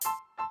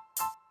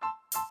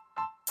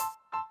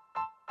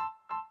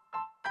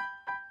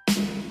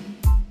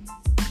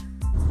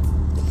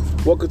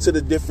Welcome to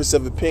the Difference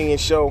of Opinion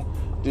show.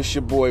 This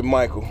your boy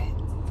Michael.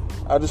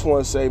 I just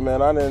want to say, man,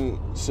 I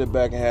didn't sit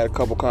back and had a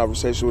couple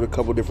conversations with a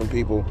couple different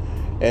people,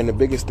 and the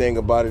biggest thing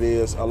about it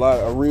is a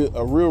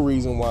real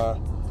reason why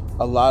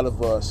a lot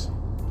of us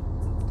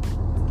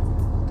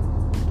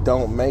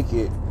don't make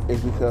it is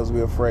because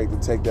we're afraid to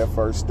take that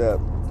first step,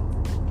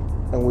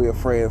 and we're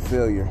afraid of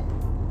failure.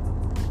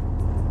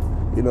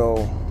 You know,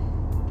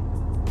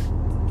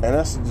 and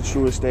that's the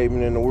truest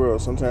statement in the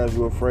world. Sometimes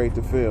you're afraid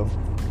to fail,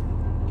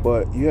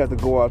 but you have to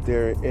go out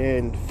there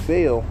and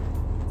fail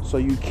so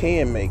you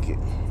can make it.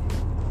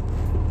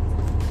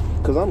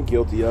 Because I'm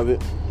guilty of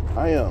it.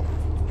 I am.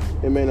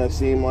 It may not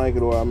seem like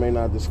it, or I may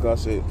not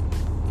discuss it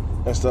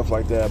and stuff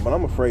like that, but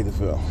I'm afraid to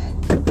fail.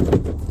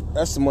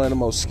 That's one of the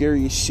most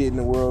scariest shit in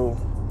the world,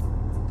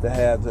 to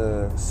have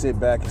to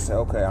sit back and say,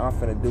 okay, I'm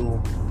finna do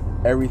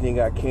everything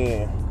I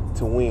can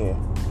to win.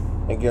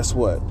 And guess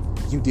what?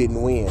 You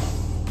didn't win.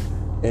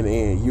 In the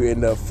end, you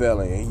end up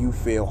failing, and you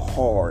feel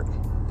hard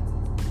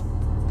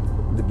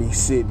to be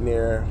sitting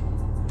there,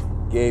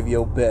 gave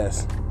your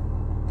best,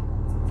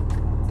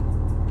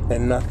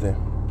 and nothing.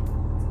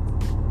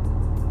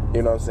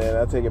 You know what I'm saying?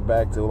 I take it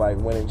back to like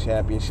winning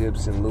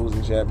championships and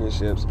losing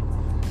championships.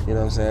 You know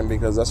what I'm saying?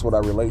 Because that's what I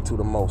relate to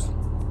the most.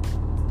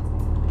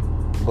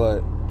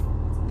 But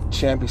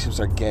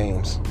championships are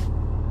games.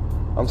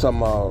 I'm talking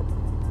about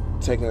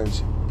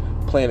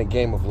playing a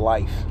game of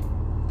life.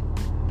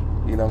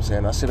 You know what I'm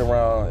saying? I sit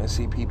around and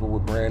see people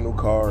with brand new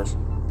cars,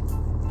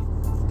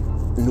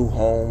 new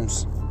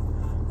homes,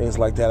 things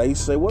like that. I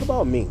used to say, what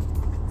about me?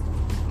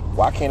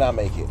 Why can't I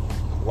make it?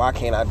 Why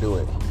can't I do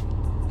it?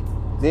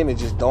 Then it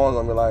just dawns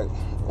on me like,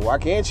 why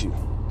can't you?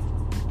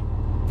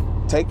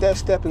 Take that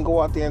step and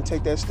go out there and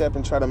take that step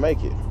and try to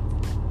make it.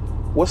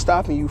 What's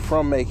stopping you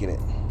from making it?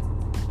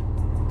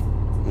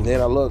 And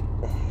then I look,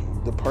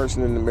 the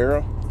person in the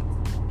mirror,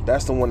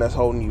 that's the one that's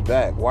holding you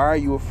back. Why are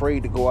you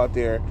afraid to go out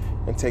there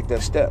and take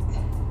that step?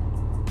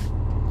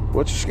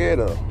 What you scared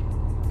of?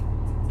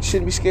 You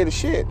shouldn't be scared of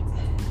shit.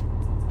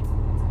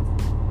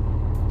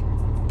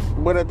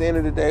 But at the end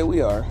of the day,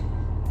 we are.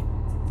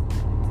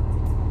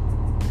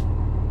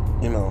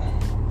 You know,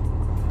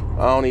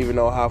 I don't even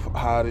know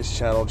how this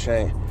channel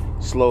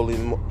slowly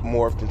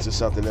morphed into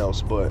something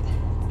else, but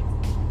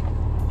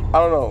I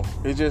don't know.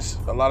 It's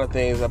just a lot of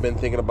things I've been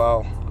thinking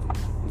about,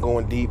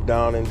 going deep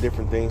down in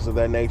different things of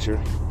that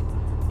nature,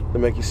 to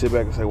make you sit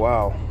back and say,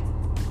 wow.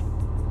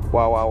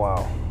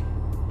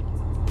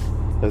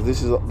 Because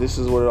this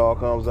is what it all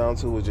comes down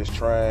to, is just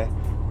trying.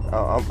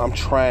 I'm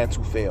trying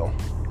to fail.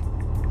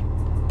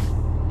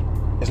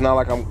 It's not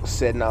like I'm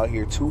setting out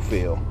here to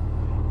fail,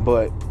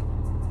 but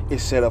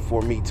it's set up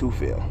for me to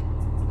fail.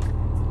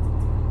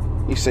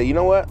 You say, you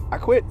know what? I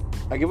quit.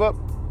 I give up.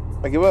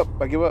 But nope.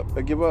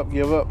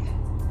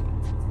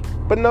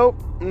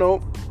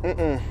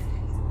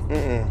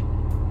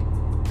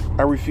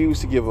 I refuse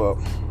to give up.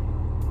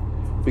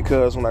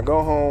 Because when I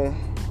go home,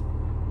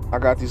 I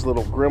got these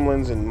little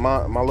gremlins and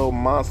my little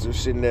monsters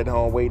sitting at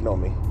home waiting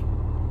on me.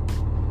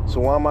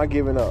 So why am I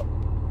giving up?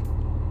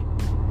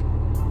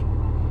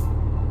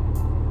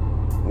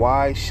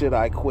 Why should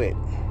I quit?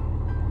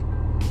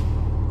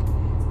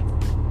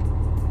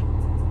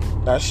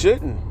 I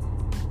shouldn't.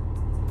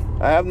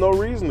 I have no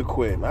reason to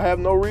quit. I have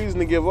no reason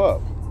to give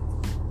up.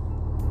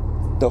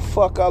 The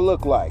fuck I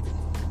look like?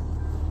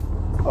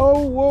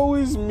 Oh, woe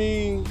is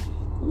me.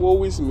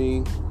 Woe is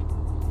me.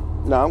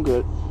 Nah, I'm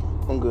good.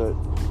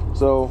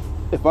 So,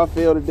 if I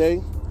fail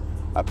today,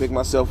 I pick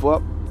myself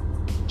up,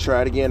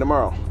 try it again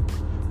tomorrow.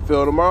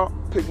 Fail tomorrow,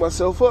 pick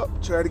myself up,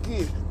 try it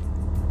again.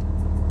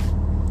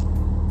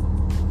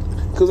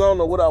 Because I don't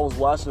know what I was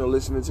watching or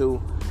listening to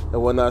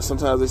and whatnot.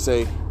 Sometimes they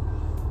say,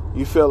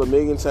 you fail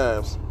 1,000,000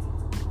 times,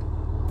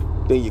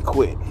 then you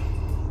quit.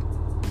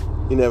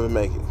 You never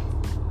make it.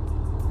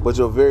 But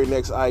your very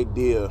next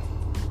idea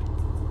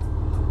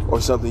or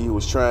something you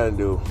was trying to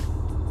do,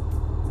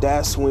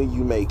 that's when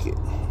you make it.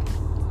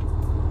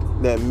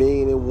 That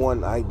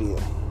 1,000,001 idea.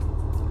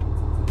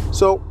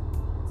 So,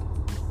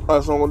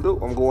 that's what I'm going to do.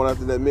 I'm going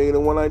after that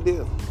 1,000,001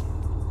 idea.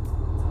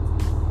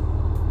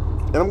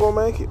 And I'm going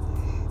to make it.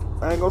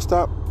 I ain't going to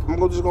stop. I'm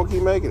just going to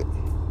keep making it.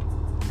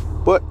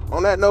 But,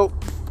 on that note,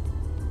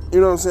 you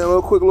know what I'm saying? A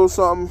little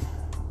something.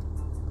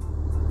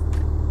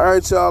 All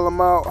right, y'all. I'm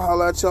out.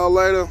 Holla at y'all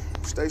later.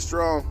 Stay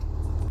strong.